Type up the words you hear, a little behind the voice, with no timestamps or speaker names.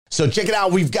So check it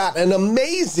out. We've got an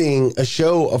amazing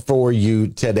show for you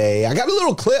today. I got a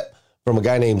little clip from a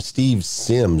guy named Steve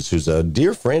Sims, who's a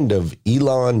dear friend of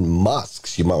Elon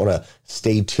Musk's. You might want to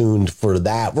stay tuned for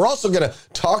that. We're also going to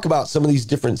talk about some of these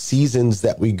different seasons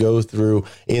that we go through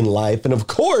in life. And of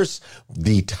course,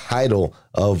 the title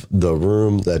of the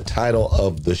room, the title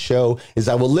of the show is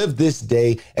I Will Live This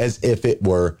Day as If It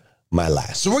Were My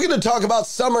Last. So we're going to talk about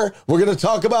summer. We're going to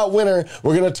talk about winter.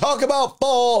 We're going to talk about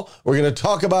fall. We're going to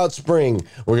talk about spring.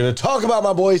 We're going to talk about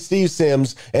my boy, Steve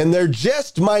Sims. And there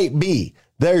just might be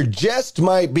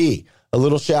a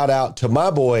little shout out to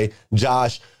my boy,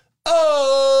 Josh.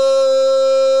 Oh,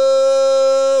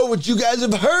 which you guys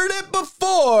have heard it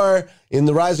before in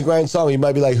the Rise and Grind song. You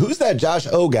might be like, who's that Josh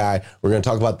O guy? We're going to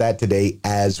talk about that today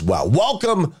as well.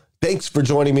 Welcome. Thanks for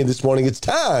joining me this morning. It's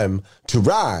time to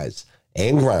rise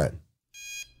and grind.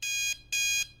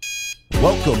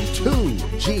 Welcome to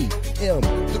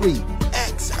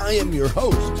GM3X. I am your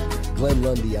host, Glenn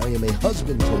Lundy. I am a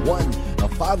husband to one, a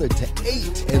father to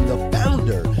 8, and the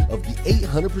founder of the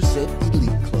 800%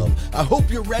 Elite Club. I hope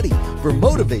you're ready for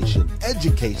motivation,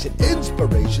 education,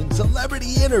 inspiration,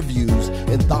 celebrity interviews,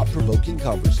 and thought-provoking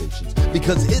conversations,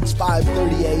 because it's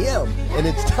 5:30 a.m. and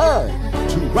it's time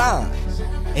to rise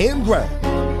and grind.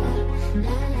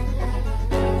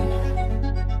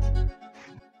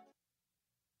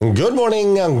 Good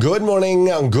morning, good morning,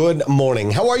 good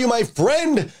morning. How are you, my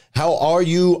friend? How are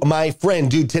you, my friend?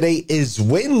 Dude, today is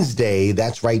Wednesday.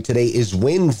 That's right. Today is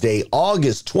Wednesday,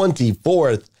 August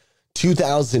 24th,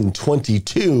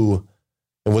 2022.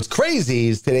 And what's crazy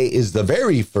is today is the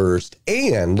very first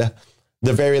and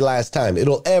the very last time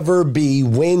it'll ever be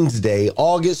Wednesday,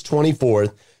 August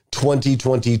 24th,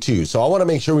 2022. So I want to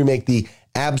make sure we make the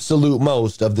absolute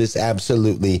most of this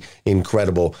absolutely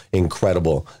incredible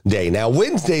day. Now,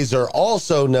 Wednesdays are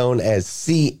also known as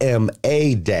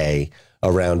CMA Day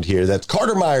around here. That's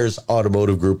Carter Myers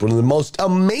Automotive Group, one of the most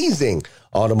amazing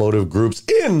automotive groups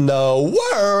in the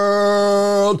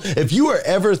world. If you are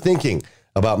ever thinking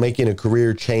about making a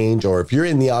career change, or if you're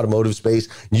in the automotive space,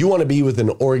 you want to be with an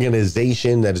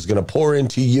organization that is going to pour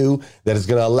into you, that is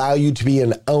going to allow you to be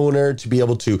an owner, to be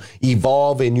able to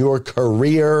evolve in your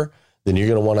career, then you're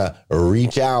going to want to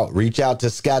reach out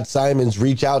to Scott Simons,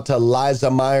 reach out to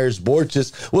Liza Myers-Borges.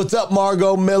 What's up,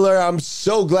 Margot Miller? I'm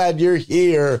so glad you're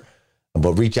here.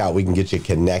 But reach out, we can get you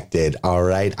connected, all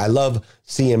right? I love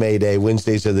CMA Day.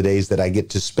 Wednesdays are the days that I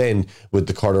get to spend with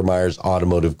the Carter Myers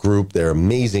Automotive Group. They're an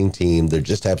amazing team. They're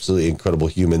just absolutely incredible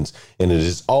humans, and it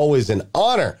is always an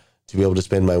honor to be able to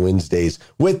spend my Wednesdays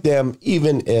with them,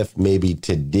 even if maybe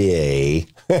today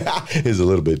is a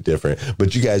little bit different.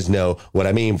 But you guys know what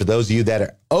I mean for those of you that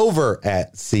are over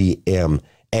at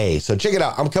CMA. So check it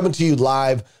out. I'm coming to you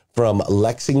live from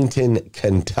Lexington,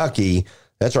 Kentucky.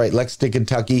 That's right, Lexington,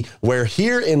 Kentucky, where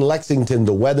here in Lexington,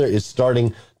 the weather is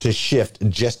starting to shift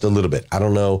just a little bit. I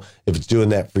don't know if it's doing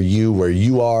that for you where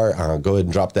you are. Go ahead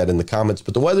and drop that in the comments.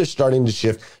 But the weather's starting to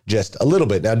shift just a little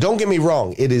bit. Now, don't get me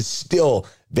wrong. It is still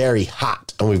very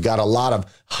hot, and we've got a lot of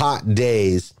hot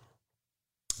days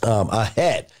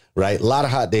ahead, right? A lot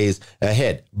of hot days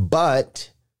ahead.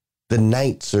 But the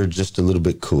nights are just a little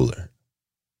bit cooler.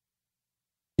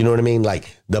 You know what I mean?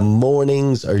 Like the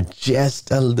mornings are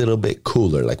just a little bit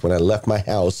cooler. Like when I left my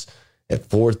house at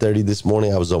 4:30 this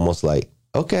morning, I was almost like,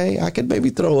 okay, I could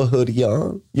maybe throw a hoodie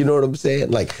on. You know what I'm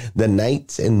saying? Like the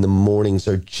nights and the mornings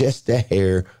are just a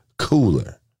hair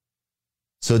cooler.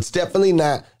 So it's definitely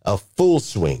not a full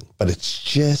swing, but it's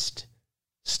just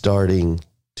starting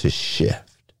to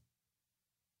shift.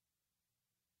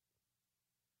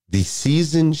 The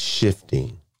seasons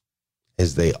shifting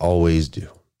as they always do.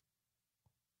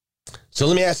 So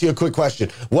let me ask you a quick question.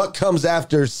 What comes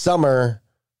after summer?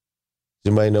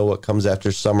 Does anybody know what comes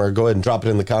after summer? Go ahead and drop it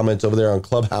in the comments over there on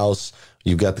Clubhouse.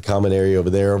 You've got the comment area over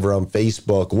there over on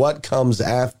Facebook. What comes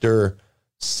after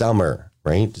summer,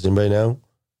 right? Does anybody know?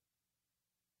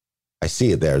 I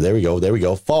see it there. There we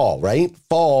go. Fall, right?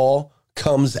 Fall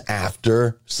comes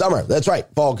after summer. That's right.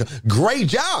 Fall. Great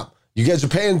job. You guys are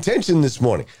paying attention this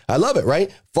morning. I love it,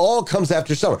 right? Fall comes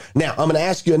after summer. Now, I'm going to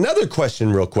ask you another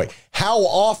question real quick. How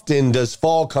often does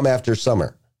fall come after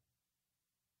summer?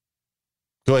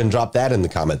 Go ahead and drop that in the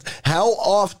comments. How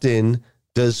often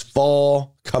does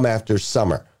fall come after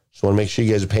summer? Just want to make sure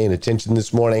you guys are paying attention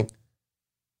this morning.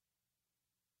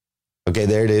 Okay,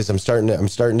 there it is. I'm starting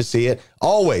to see it.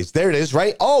 Always. There it is,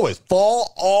 right? Always.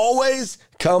 Fall always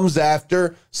comes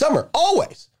after summer.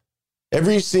 Always.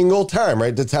 Every single time,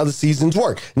 right? That's how the seasons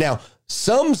work. Now,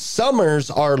 some summers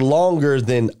are longer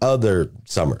than other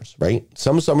summers, right?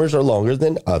 Some summers are longer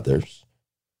than others.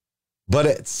 But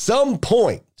at some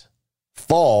point,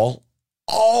 fall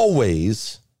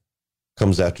always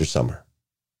comes after summer.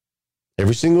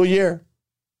 Every single year.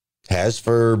 Has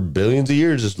for billions of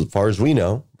years, as far as we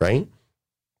know, right?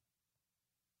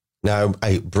 Now,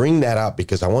 I bring that up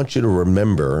because I want you to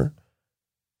remember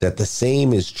that the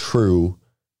same is true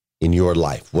in your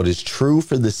life. What is true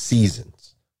for the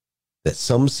seasons, that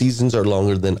some seasons are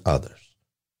longer than others.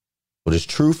 What is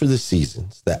true for the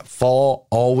seasons, that fall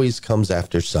always comes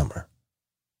after summer,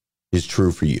 is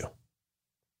true for you.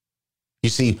 You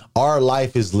see, our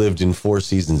life is lived in 4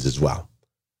 seasons as well.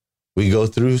 We go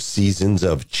through seasons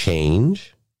of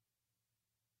change.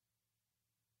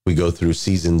 We go through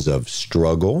seasons of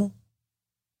struggle.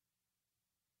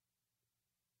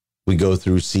 We go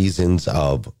through seasons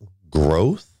of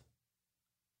growth.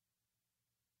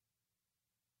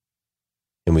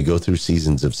 And we go through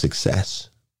seasons of success,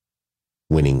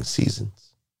 winning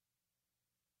seasons.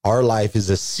 Our life is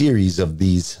a series of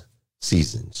these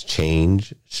seasons: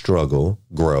 change, struggle,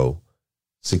 grow,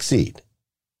 succeed.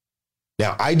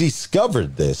 Now, I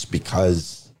discovered this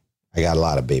because I got a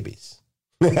lot of babies,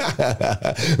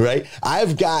 right?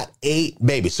 I've got 8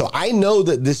 babies. So I know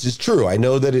that this is true. I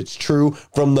know that it's true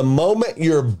from the moment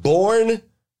you're born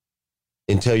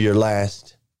until your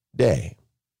last day.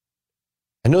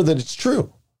 I know that it's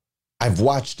true. I've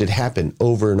watched it happen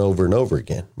over and over and over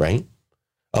again, right?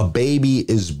 A baby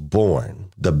is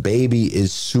born. The baby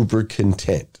is super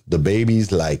content. The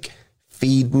baby's like,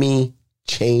 feed me,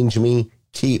 change me,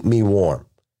 keep me warm.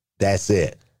 That's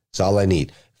it. That's all I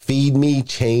need. Feed me,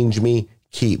 change me,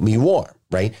 keep me warm,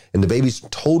 right? And the baby's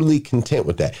totally content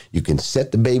with that. You can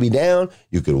set the baby down.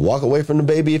 You can walk away from the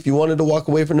baby if you wanted to walk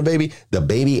away from the baby. The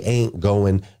baby ain't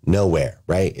going nowhere,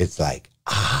 right? It's like,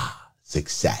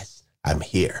 success. I'm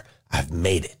here. I've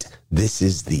made it. This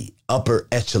is the upper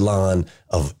echelon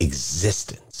of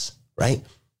existence, right?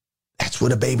 That's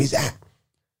what a baby's at.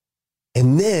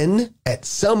 And then at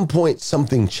some point,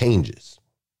 something changes.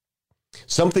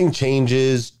 Something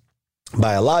changes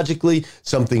biologically,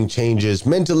 something changes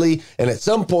mentally. And at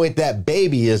some point, that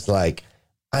baby is like,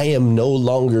 I am no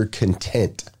longer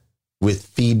content with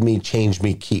feed me, change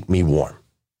me, keep me warm.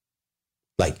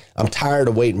 Like, I'm tired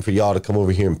of waiting for y'all to come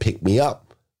over here and pick me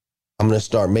up. I'm going to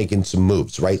start making some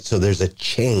moves, right? So there's a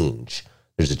change.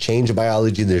 There's a change of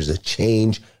biology. There's a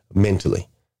change mentally.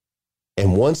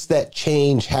 And once that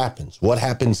change happens, what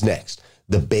happens next?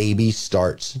 The baby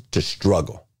starts to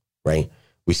struggle, right?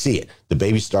 We see it. The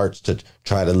baby starts to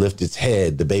try to lift its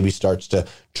head. The baby starts to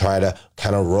try to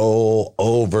kind of roll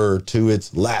over to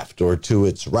its left or to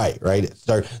its right, right?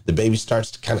 The baby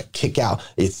starts to kind of kick out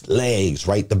its legs,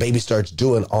 right? The baby starts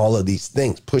doing all of these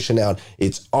things, pushing out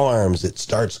its arms. It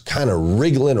starts kind of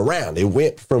wriggling around. It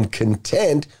went from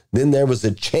content, then there was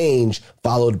a change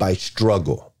followed by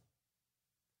struggle.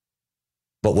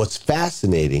 But what's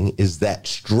fascinating is that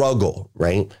struggle,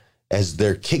 right? As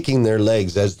they're kicking their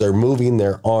legs, as they're moving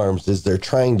their arms, as they're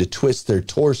trying to twist their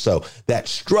torso, that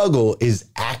struggle is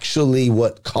actually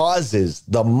what causes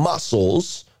the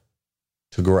muscles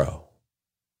to grow.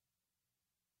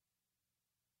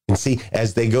 And see,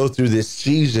 as they go through this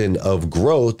season of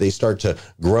growth, they start to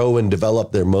grow and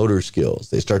develop their motor skills.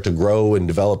 They start to grow and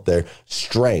develop their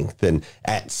strength. And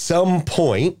at some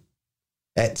point,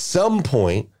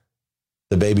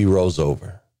 the baby rolls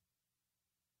over.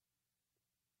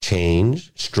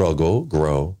 Change, struggle,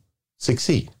 grow,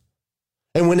 succeed.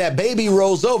 And when that baby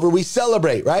rolls over, we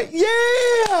celebrate, right?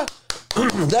 Yeah!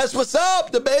 That's what's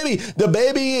up. The baby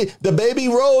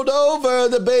rolled over.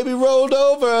 The baby rolled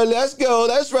over. Let's go.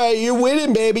 That's right. You're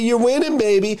winning, baby. You're winning,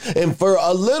 baby. And for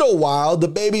a little while, the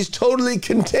baby's totally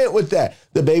content with that.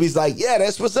 The baby's like, yeah,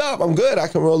 that's what's up. I'm good. I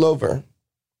can roll over.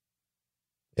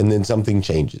 And then something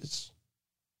changes.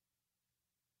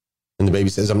 And the baby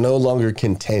says, I'm no longer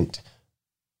content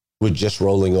with just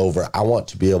rolling over. I want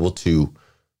to be able to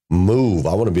move.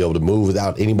 I want to be able to move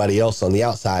without anybody else on the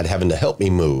outside having to help me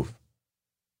move.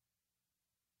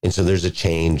 And so there's a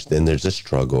change, then there's a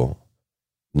struggle,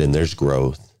 then there's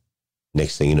growth.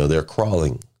 Next thing you know, they're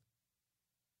crawling.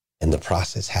 And the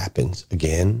process happens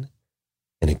again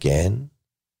and again.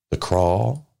 The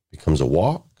crawl becomes a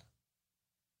walk.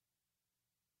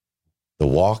 The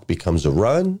walk becomes a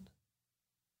run.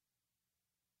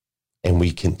 And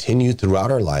we continue throughout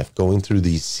our life going through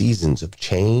these seasons of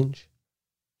change,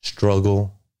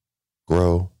 struggle,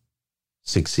 grow,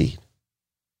 succeed.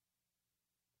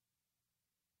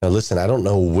 Now listen, I don't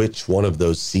know which one of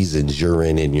those seasons you're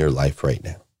in your life right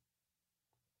now.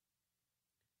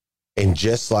 And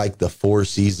just like the 4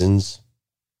 seasons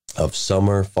of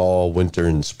summer, fall, winter,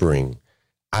 and spring,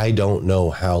 I don't know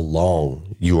how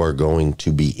long you are going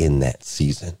to be in that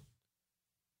season.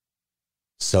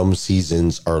 Some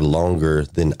seasons are longer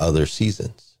than other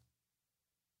seasons.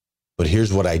 But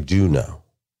here's what I do know.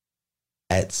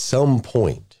 At some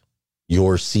point,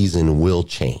 your season will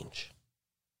change.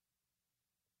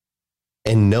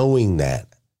 And knowing that,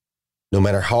 no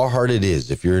matter how hard it is,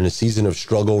 if you're in a season of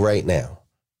struggle right now,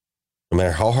 no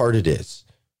matter how hard it is,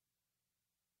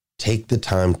 take the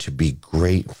time to be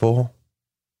grateful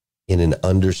in an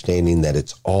understanding that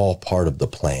it's all part of the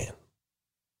plan.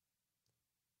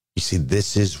 You see,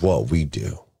 this is what we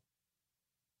do.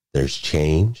 There's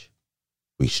change,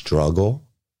 we struggle,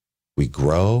 we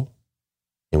grow,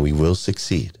 and we will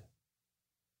succeed.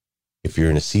 If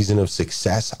you're in a season of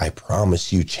success, I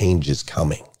promise you change is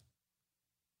coming.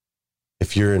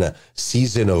 If you're in a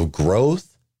season of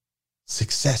growth,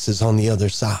 success is on the other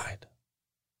side.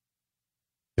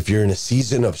 If you're in a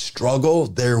season of struggle,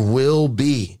 there will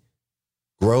be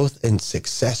growth and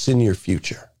success in your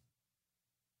future.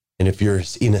 And if you're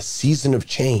in a season of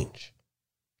change,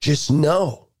 just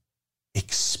know,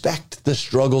 expect the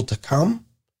struggle to come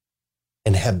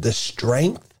and have the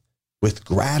strength with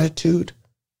gratitude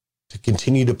to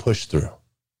continue to push through.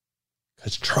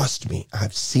 Because trust me,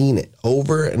 I've seen it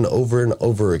over and over and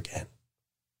over again.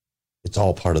 It's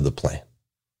all part of the plan.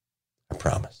 I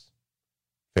promise.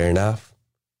 Fair enough?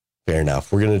 Fair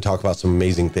enough. We're going to talk about some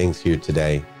amazing things here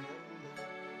today.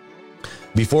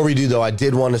 Before we do, though, I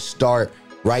did want to start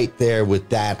right there with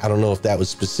that. I don't know if that was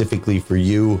specifically for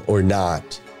you or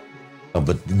not,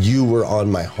 but you were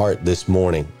on my heart this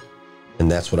morning.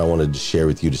 And that's what I wanted to share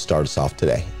with you to start us off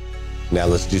today. Now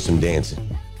let's do some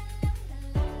dancing.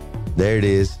 There it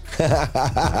is.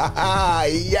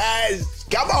 Yes.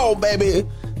 Come on, baby.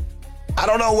 I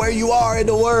don't know where you are in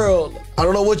the world. I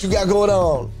don't know what you got going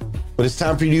on, but it's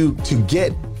time for you to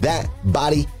get that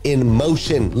body in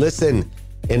motion. Listen,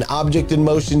 an object in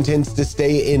motion tends to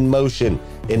stay in motion.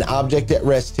 An object at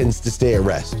rest tends to stay at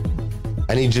rest.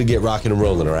 I need you to get rocking and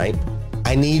rolling, all right?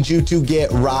 I need you to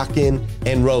get rocking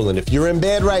and rolling. If you're in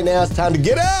bed right now, it's time to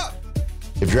get up.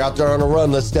 If you're out there on a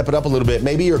run, let's step it up a little bit.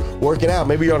 Maybe you're working out.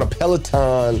 Maybe you're on a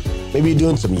Peloton. Maybe you're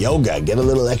doing some yoga. Get a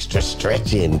little extra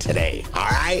stretch in today, all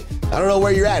right? I don't know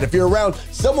where you're at. If you're around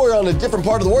somewhere on a different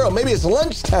part of the world, maybe it's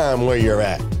lunchtime where you're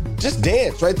at. Just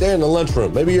dance right there in the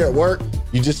lunchroom. Maybe you're at work.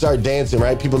 You just start dancing,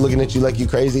 right? People looking at you like you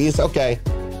crazy. It's okay.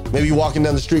 Maybe you're walking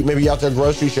down the street. Maybe you're out there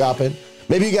grocery shopping.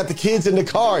 Maybe you got the kids in the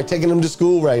car taking them to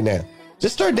school right now.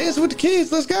 Just start dancing with the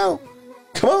kids. Let's go.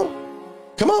 Come on.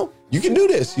 Come on. You can do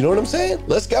this. You know what I'm saying?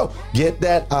 Let's go. Get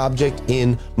that object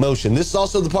in motion. This is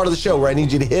also the part of the show where I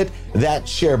need you to hit that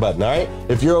share button, all right?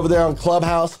 If you're over there on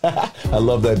Clubhouse, I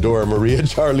love that Dora Maria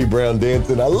Charlie Brown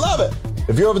dancing. I love it.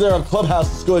 If you're over there on Clubhouse,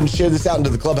 let's go ahead and share this out into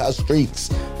the Clubhouse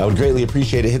streets. I would greatly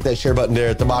appreciate it. Hit that share button there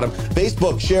at the bottom.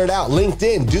 Facebook, share it out.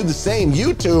 LinkedIn, do the same.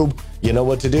 YouTube, you know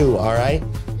what to do, all right?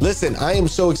 Listen, I am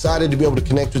so excited to be able to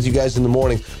connect with you guys in the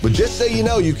morning, but just so you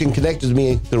know, you can connect with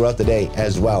me throughout the day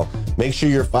as well. Make sure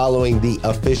you're following the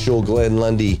official Glenn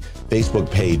Lundy Facebook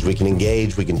page. We can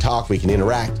engage, we can talk, we can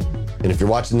interact. And if you're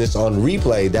watching this on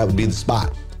replay, that would be the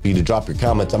spot for you to drop your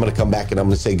comments. I'm going to come back and I'm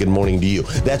going to say good morning to you.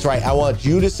 That's right. I want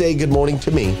you to say good morning to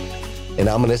me, and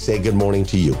I'm going to say good morning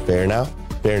to you. Fair enough?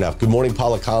 Fair enough. Good morning,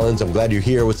 Paula Collins. I'm glad you're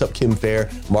here. What's up, Kim Fair?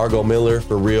 Margot Miller,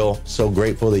 for real. So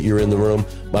grateful that you're in the room.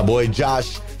 My boy,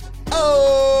 Josh.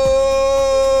 Oh,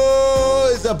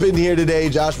 is up in here today.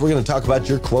 Josh, we're going to talk about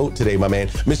your quote today, my man.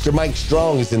 Mr. Mike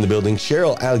Strong is in the building.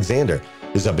 Cheryl Alexander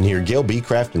is up in here. Gail B.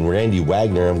 Craft and Randy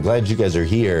Wagner. I'm glad you guys are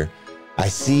here. I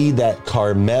see that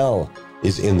Carmel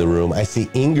is in the room. I see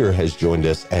Inger has joined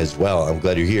us as well. I'm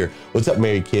glad you're here. What's up,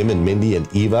 Mary Kim and Mindy and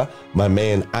Eva? My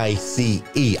man ICE,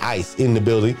 Ice, in the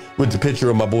building with the picture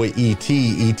of my boy ET.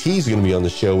 ET's going to be on the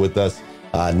show with us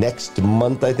next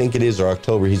month, I think it is, or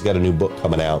October. He's got a new book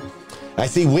coming out. I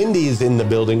see Wendy is in the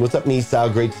building. What's up, Nisal?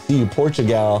 Great to see you.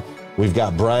 Portugal. We've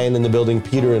got Brian in the building,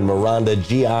 Peter and Miranda.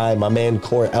 GI, my man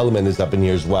Core Element is up in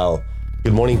here as well.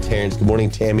 Good morning, Terrence. Good morning,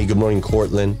 Tammy. Good morning,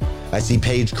 Cortland. I see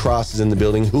Paige Cross is in the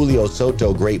building. Julio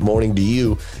Soto, great morning to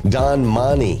you. Don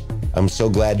Mani, I'm so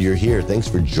glad you're here. Thanks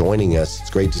for joining us. It's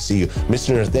great to see you.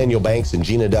 Mr. Nathaniel Banks and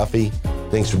Gina Duffy,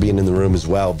 thanks for being in the room as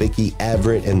well. Vicky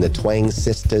Everett and the Twang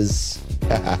Sisters.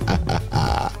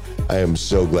 I am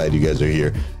so glad you guys are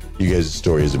here. You guys'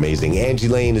 story is amazing. Angie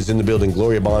Lane is in the building.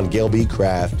 Gloria Bond, Gail B.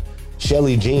 Craft.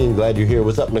 Shelly Jean, glad you're here.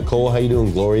 What's up, Nicole? How you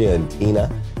doing, Gloria and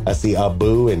Tina? I see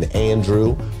Abu and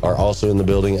Andrew are also in the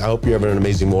building. I hope you're having an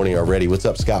amazing morning already. What's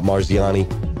up, Scott Marziani?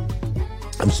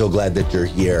 I'm so glad that you're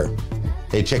here.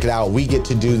 Hey, check it out. We get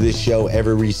to do this show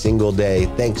every single day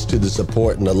thanks to the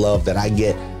support and the love that I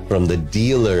get from the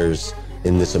dealers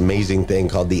in this amazing thing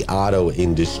called the auto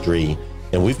industry.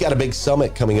 And we've got a big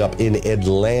summit coming up in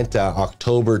Atlanta,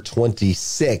 October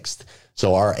 26th.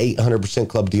 So our 800%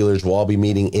 Club dealers will all be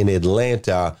meeting in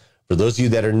Atlanta For those of you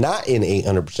that are not in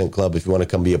 800% Club, if you want to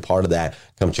come be a part of that,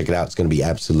 come check it out. It's going to be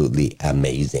absolutely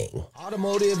amazing.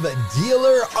 Automotive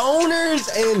dealer owners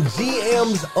and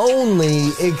GMs only,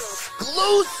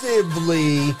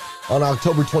 exclusively on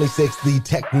October 26th, the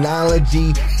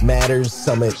Technology Matters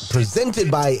Summit presented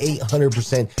by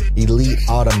 800% Elite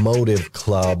Automotive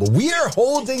Club. We are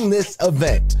holding this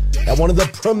event at one of the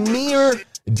premier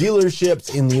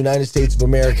dealerships in the United States of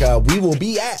America. We will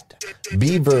be at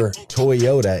Beaver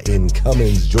Toyota in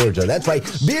Cummins, Georgia. That's right,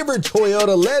 Beaver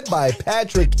Toyota, led by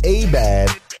Patrick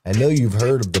Abad. I know you've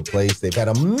heard of the place. They've had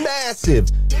a massive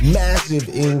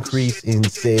increase in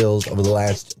sales over the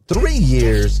last 3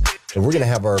 years. And we're going to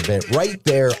have our event right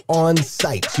there on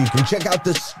site. So you can check out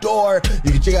the store.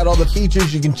 You can check out all the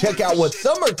features. You can check out what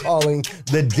some are calling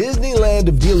the Disneyland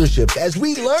of dealerships as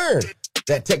we learn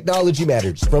that technology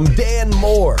matters from Dan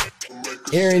Moore,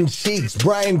 Aaron Cheeks,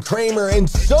 Brian Kramer, and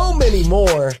so many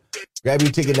more. Grab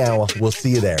your ticket now. We'll see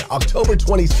you there. October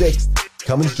 26th,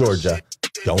 Cummins, Georgia.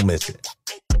 Don't miss it.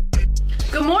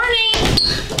 Good morning.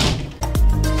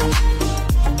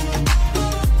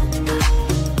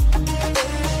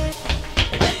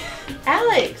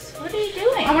 Alex, what are you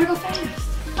doing? I want to go fast.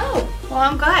 Oh, well,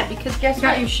 I'm glad because guess You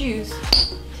got what? your shoes.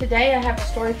 Today I have a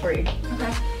story for you.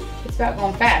 Okay. It's about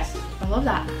going fast. I love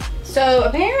that. So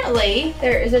apparently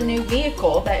there is a new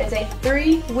vehicle that is a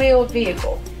 3-wheeled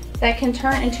vehicle that can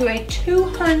turn into a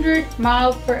 200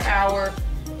 miles per hour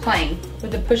plane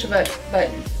with the push of a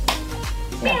button.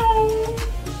 Yeah.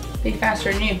 Be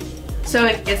faster than you. So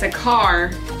it's a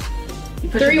car. You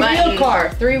push a button.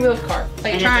 3-wheeled car. Like a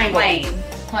And triangle. it's a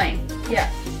Plane. Yeah.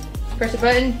 Press a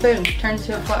button, boom, turns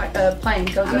to a plane.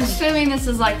 Goes I'm up. assuming this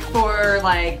is like for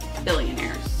like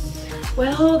billionaires.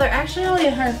 Well, they're actually only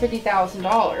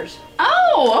 $150,000.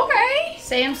 Oh, okay.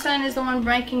 Samsung is the one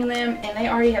making them, and they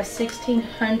already have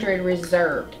 1,600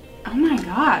 reserved. Oh my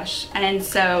gosh. And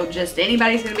so just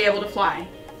anybody's gonna be able to fly.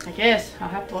 I guess I'll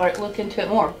have to look into it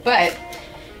more, but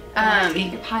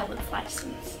Get your pilot's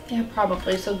license. yeah,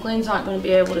 probably. So Glenn's not going to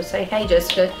be able to say, "Hey,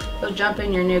 Jessica, go jump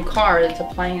in your new car that's a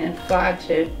plane and fly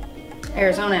to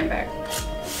Arizona and back."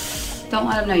 Don't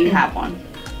let him know you have one.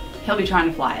 He'll be trying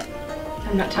to fly it.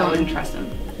 I'm not I telling wouldn't him. trust him.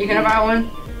 You gonna buy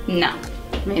one? No.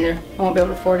 Me either. I won't be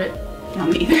able to afford it. No,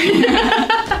 me either.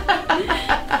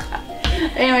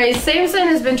 Anyway, Samsung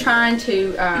has been trying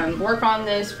to work on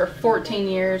this for 14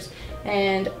 years,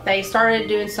 and they started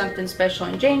doing something special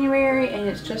in January, and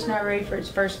it's just now ready for its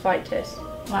first flight test.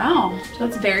 Wow. So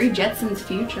it's very Jetsons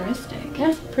futuristic.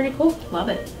 Yeah, pretty cool. Love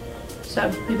it.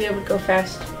 So you'll be able to go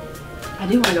fast. I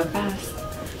do want to go fast.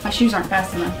 My shoes aren't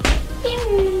fast enough.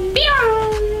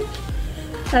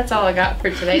 That's all I got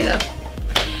for today, though.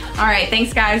 All right,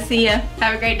 thanks guys. See ya.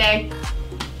 Have a great day.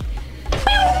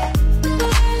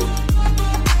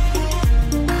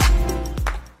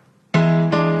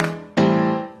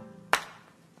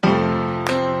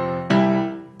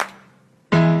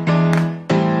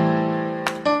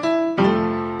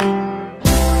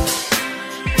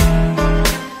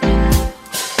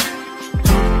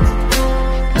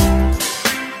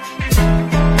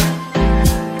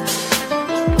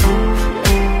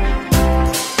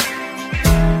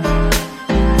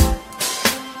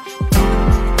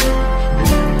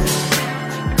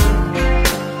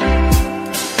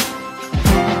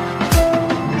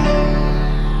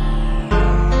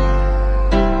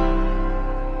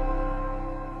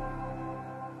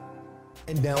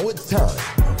 And now it's time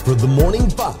for the Morning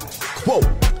 5 quote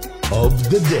of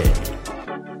the day.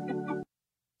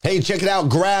 Hey, check it out.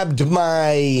 Grabbed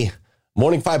my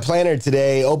Morning 5 planner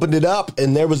today, opened it up,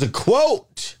 and there was a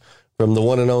quote from the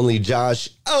one and only Josh.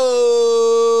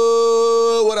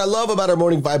 Oh, what I love about our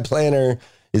Morning 5 planner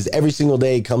is every single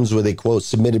day comes with a quote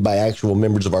submitted by actual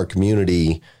members of our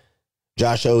community.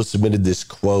 Josh O submitted this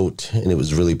quote, and it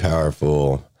was really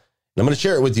powerful. And I'm going to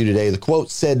share it with you today. The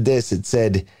quote said this. It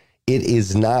said, "It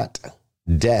is not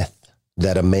death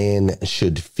that a man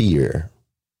should fear,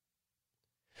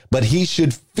 but he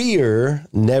should fear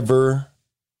never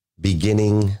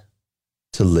beginning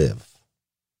to live."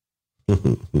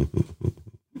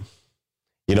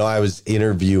 You know, I was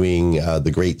interviewing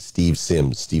the great Steve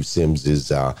Sims. Steve Sims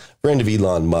is a friend of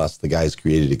Elon Musk. The guy's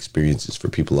created experiences for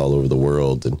people all over the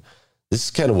world. And this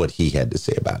is kind of what he had to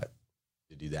say about it,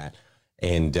 to do that.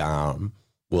 And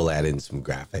we'll add in some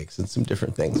graphics and some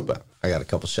different things. But I got a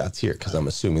couple shots here because I'm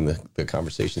assuming the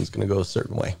conversation is going to go a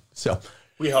certain way. So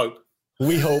we hope.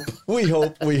 We hope. We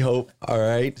hope. We hope. All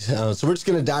right. So we're just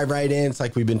going to dive right in. It's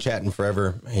like we've been chatting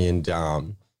forever. And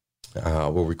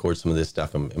we'll record some of this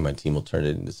stuff and my team will turn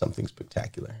it into something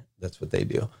spectacular. That's what they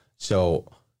do. So,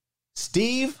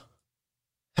 Steve,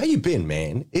 How you been,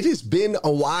 man? It has been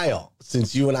a while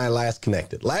since you and I last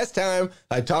connected. Last time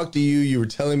I talked to you, you were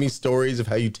telling me stories of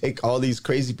how you take all these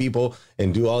crazy people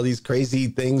and do all these crazy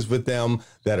things with them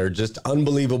that are just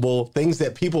unbelievable, things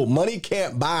that money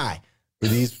can't buy for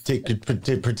these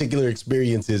particular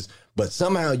experiences, but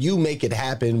somehow you make it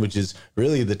happen, which is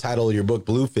really the title of your book,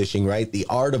 Blue Fishing, right? The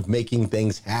art of making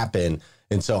things happen.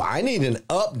 And so I need an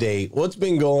update. What's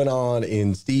been going on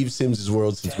in Steve Sims'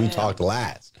 world since we talked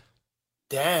last?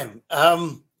 Damn.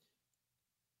 I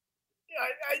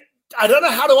don't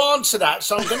know how to answer that,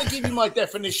 so I'm going to give you my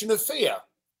definition of fear,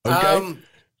 Okay.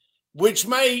 which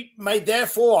may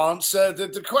therefore answer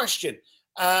the question.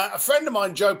 A friend of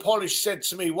mine, Joe Polish, said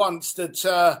to me once that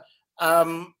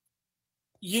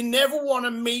you never want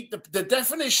to meet the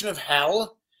definition of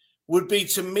hell would be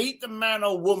to meet the man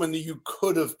or woman that you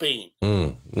could have been.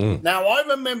 Now, I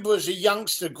remember as a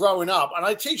youngster growing up, and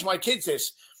I teach my kids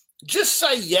this, just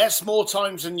say yes more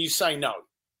times than you say no.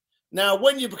 Now,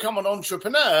 when you become an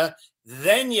entrepreneur,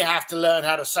 then you have to learn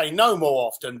how to say no more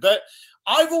often. But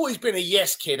I've always been a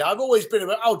yes kid. I've always been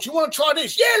about, oh, do you want to try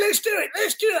this? Yeah, let's do it.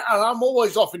 Let's do it. And I'm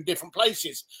always off in different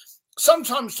places,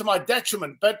 sometimes to my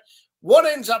detriment. But what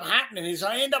ends up happening is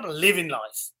I end up living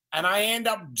life and I end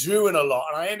up doing a lot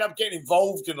and I end up getting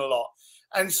involved in a lot.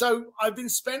 And so I've been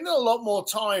spending a lot more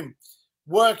time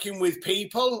working with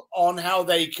people on how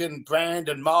they can brand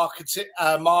and market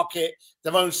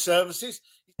their own services.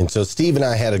 And so Steve and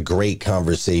I had a great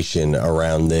conversation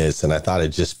around this, and I thought it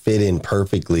just fit in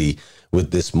perfectly with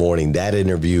this morning. That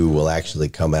interview will actually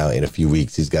come out in a few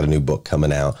weeks. He's got a new book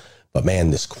coming out. But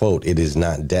man, this quote, "It is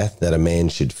not death that a man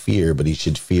should fear, but he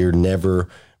should fear never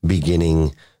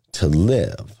beginning to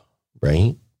live,"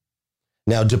 right?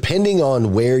 Now, depending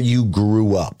on where you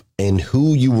grew up and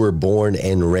who you were born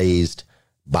and raised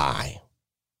by,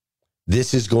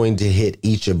 this is going to hit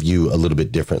each of you a little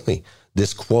bit differently.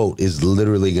 This quote is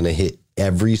literally going to hit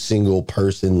every single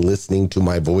person listening to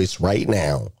my voice right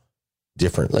now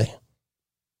differently.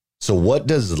 So what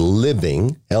does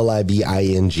living,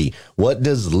 L-I-V-I-G, what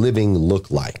does living look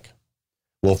like?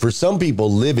 Well, for some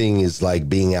people, living is like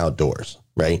being outdoors,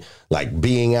 right? Like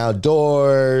being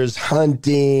outdoors,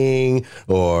 hunting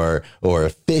or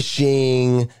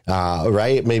fishing,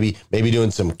 right? Maybe doing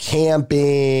some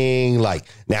camping. Like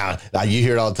now you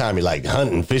hear it all the time. You're like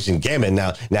hunting, fishing, camping.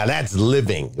 Now that's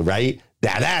living, right?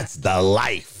 Now that's the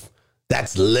life.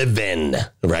 That's living,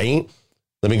 right?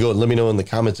 Let me know in the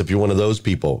comments if you're one of those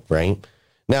people, right?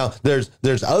 Now, there's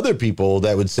other people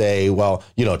that would say, well,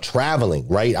 traveling,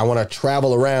 right? I want to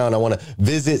travel around. I want to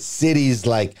visit cities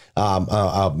like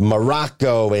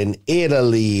Morocco and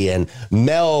Italy and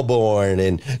Melbourne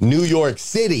and New York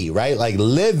City, right? Like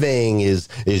living is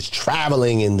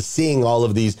traveling and seeing all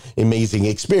of these amazing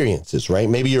experiences, right?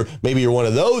 Maybe you're one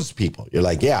of those people. You're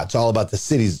like, yeah, it's all about the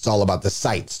cities. It's all about the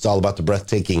sights. It's all about the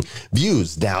breathtaking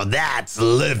views. Now that's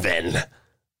living,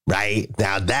 right?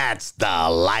 Now that's the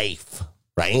life.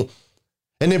 Right.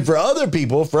 And then for other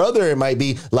people, it might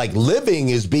be like living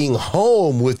is being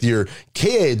home with your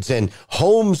kids and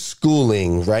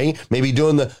homeschooling, right? Maybe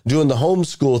doing the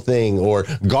homeschool thing, or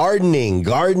gardening.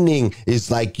 Gardening is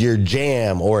like your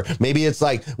jam, or maybe it's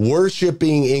like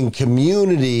worshiping in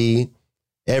community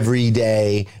every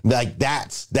day. Like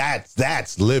that's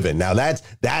living. Now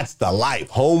that's the life.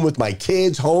 Home with my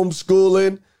kids,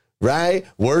 homeschooling. Right?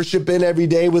 Worshiping every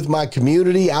day with my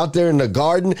community out there in the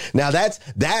garden. Now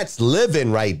that's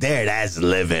living right there. That's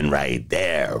living right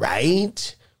there,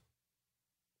 right?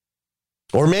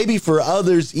 Or maybe for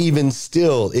others, even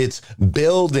still, it's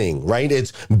building, right?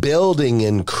 It's building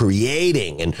and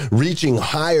creating and reaching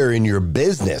higher in your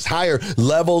business, higher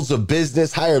levels of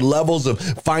business, higher levels of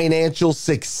financial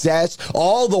success.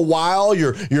 All the while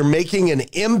you're making an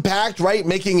impact, right?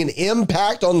 Making an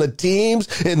impact on the teams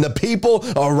and the people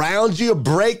around you,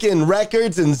 breaking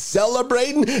records and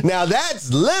celebrating. Now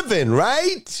that's living,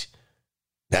 right?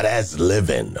 Now that's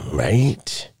living,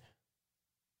 right?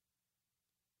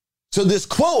 So this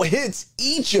quote hits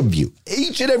each of you,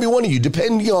 each and every one of you,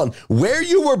 depending on where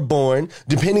you were born,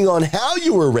 depending on how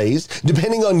you were raised,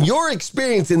 depending on your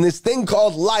experience in this thing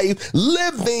called life.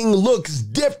 Living looks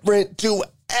different to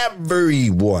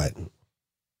everyone.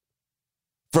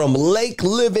 From lake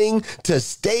living to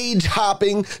stage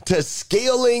hopping to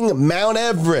scaling Mount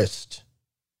Everest.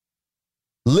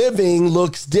 Living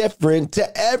looks different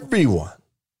to everyone.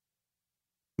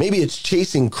 Maybe it's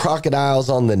chasing crocodiles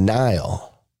on the Nile.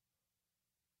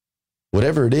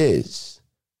 Whatever it is,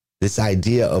 this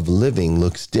idea of living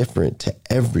looks different to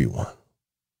everyone.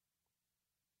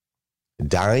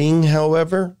 Dying,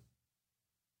 however,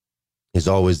 is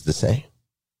always the same.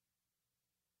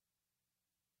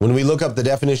 When we look up the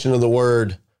definition of the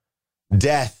word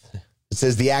death, it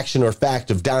says the action or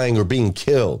fact of dying or being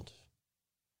killed.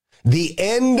 The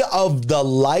end of the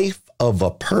life of a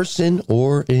person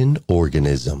or an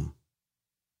organism.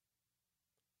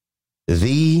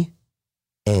 The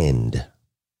end.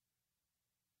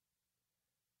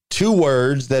 Two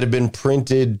words that have been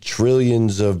printed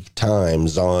trillions of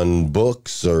times on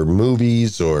books or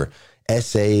movies or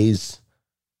essays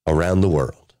around the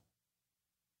world.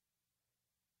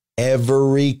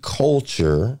 Every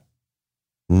culture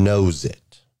knows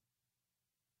it.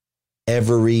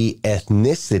 Every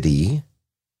ethnicity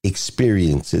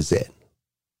experiences it.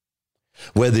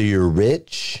 Whether you're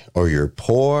rich or you're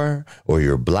poor or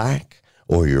you're black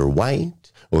or you're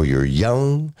white or you're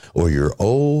young or you're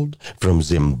old, from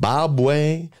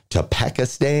Zimbabwe to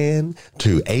Pakistan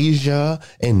to Asia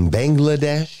and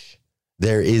Bangladesh,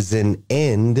 there is an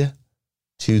end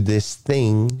to this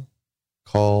thing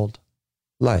called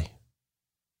life.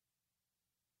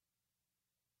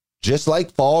 Just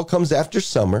like fall comes after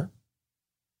summer,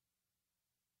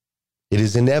 it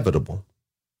is inevitable.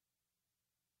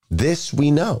 This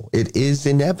we know, it is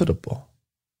inevitable.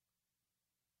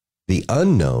 The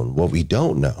unknown, what we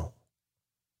don't know,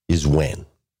 is when.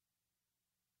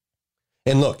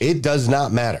 And look, it does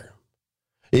not matter.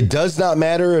 It does not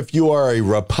matter if you are a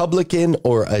Republican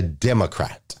or a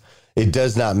Democrat. It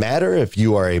does not matter if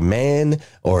you are a man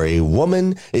or a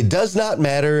woman. It does not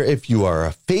matter if you are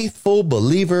a faithful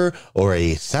believer or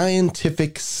a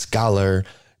scientific scholar.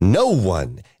 No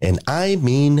one, and I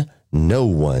mean no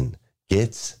one,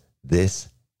 gets this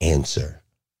answer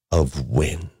of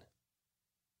when.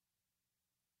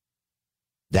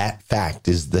 That fact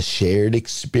is the shared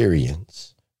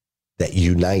experience that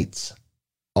unites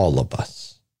all of us.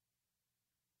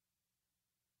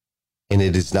 And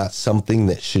it is not something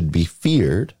that should be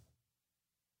feared,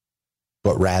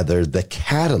 but rather the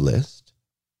catalyst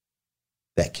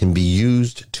that can be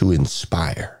used to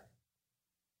inspire.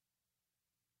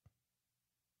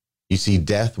 You see,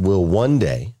 death will one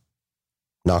day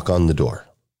knock on the door.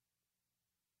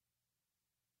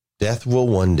 Death will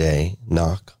one day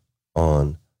knock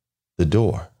on the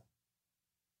door.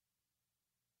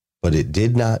 But it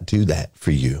did not do that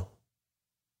for you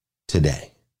today.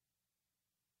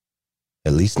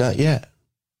 At least not yet.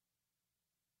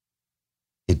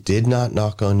 It did not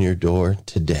knock on your door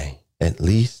today. At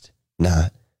least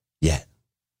not yet.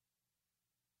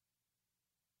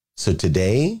 So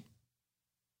today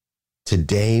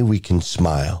we can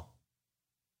smile.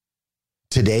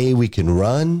 Today we can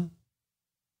run.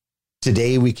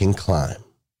 Today we can climb.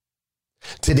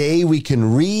 Today we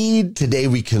can read. Today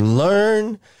we can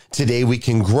learn. Today we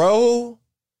can grow.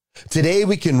 Today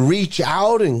we can reach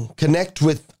out and connect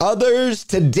with others.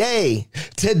 Today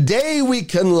we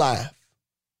can laugh.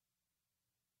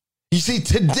 You see,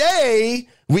 today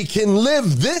we can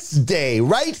live this day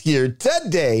right here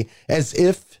today as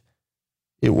if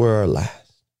it were our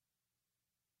last.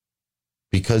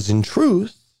 Because in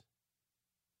truth,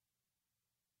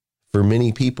 for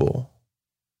many people,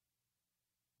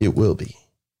 it will be.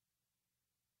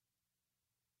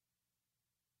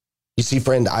 You see,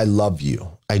 friend, I love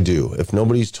you. I do. If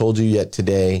nobody's told you yet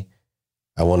today,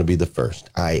 I want to be the first.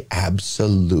 I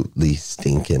absolutely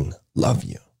stinking love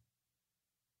you.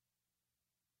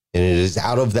 And it is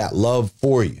out of that love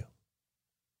for you,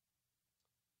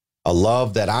 a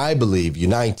love that I believe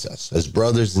unites us as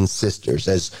brothers and sisters,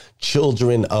 as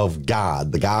children of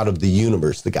God, the God of the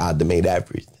universe, the God that made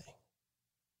everything.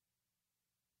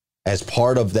 As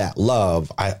part of that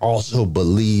love, I also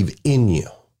believe in you.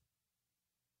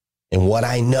 And what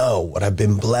I know, what I've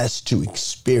been blessed to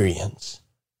experience,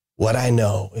 what I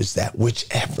know is that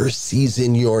whichever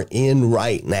season you're in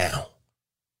right now,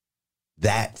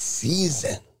 that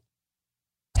season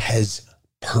has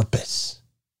purpose.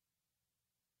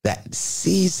 That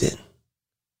season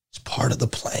is part of the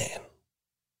plan.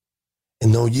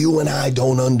 And though you and I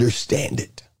don't understand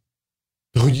it,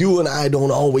 though you and I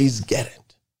don't always get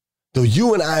it, though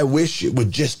you and I wish it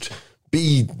would just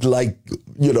be like,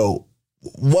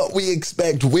 what we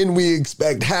expect, when we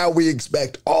expect, how we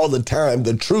expect all the time.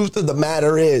 The truth of the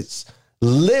matter is,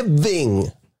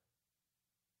 living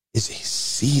is a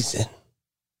season.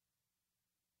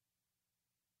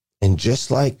 And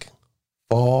just like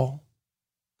fall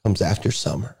comes after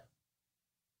summer,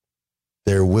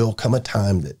 there will come a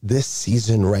time that this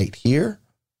season right here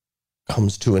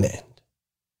comes to an end.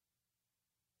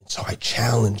 And so I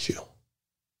challenge you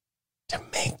to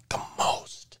make the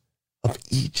most of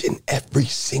each and every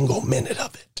single minute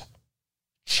of it.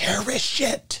 Cherish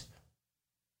it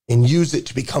and use it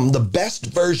to become the best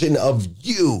version of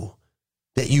you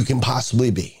that you can possibly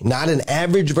be. Not an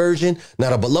average version,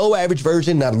 not a below average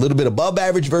version, not a little bit above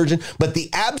average version, but the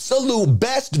absolute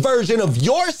best version of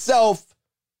yourself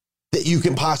that you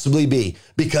can possibly be.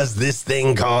 Because this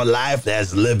thing called life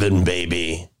that's living,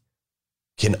 baby,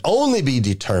 can only be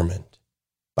determined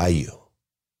by you.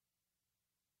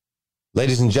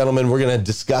 Ladies and gentlemen, we're going to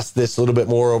discuss this a little bit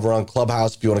more over on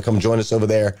Clubhouse. If you want to come join us over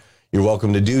there, you're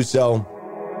welcome to do so.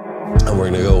 And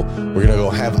we're gonna go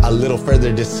have a little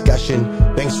further discussion.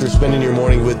 Thanks for spending your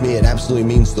morning with me. It absolutely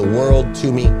means the world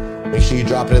to me. Make sure you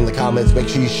drop it in the comments. Make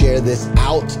sure you share this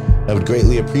out. I would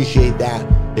greatly appreciate that.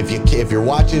 If you're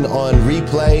watching on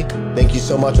replay, thank you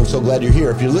so much. I'm so glad you're here.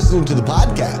 If you're listening to the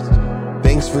podcast,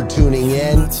 thanks for tuning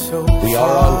in. We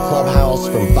are on Clubhouse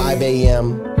from 5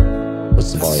 a.m.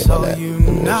 What's the volume on that?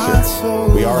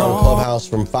 We are on Clubhouse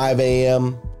from 5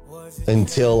 a.m.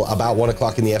 until about 1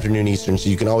 o'clock in the afternoon Eastern. So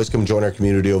you can always come join our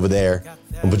community over there.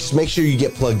 But just make sure you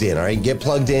get plugged in, all right? Get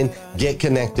plugged in, get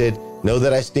connected. Know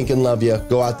that I stinking love you.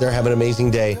 Go out there, have an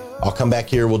amazing day. I'll come back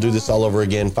here. We'll do this all over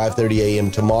again, 5:30 a.m.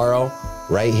 tomorrow,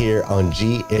 right here on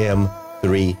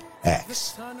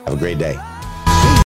GM3X. Have a great day.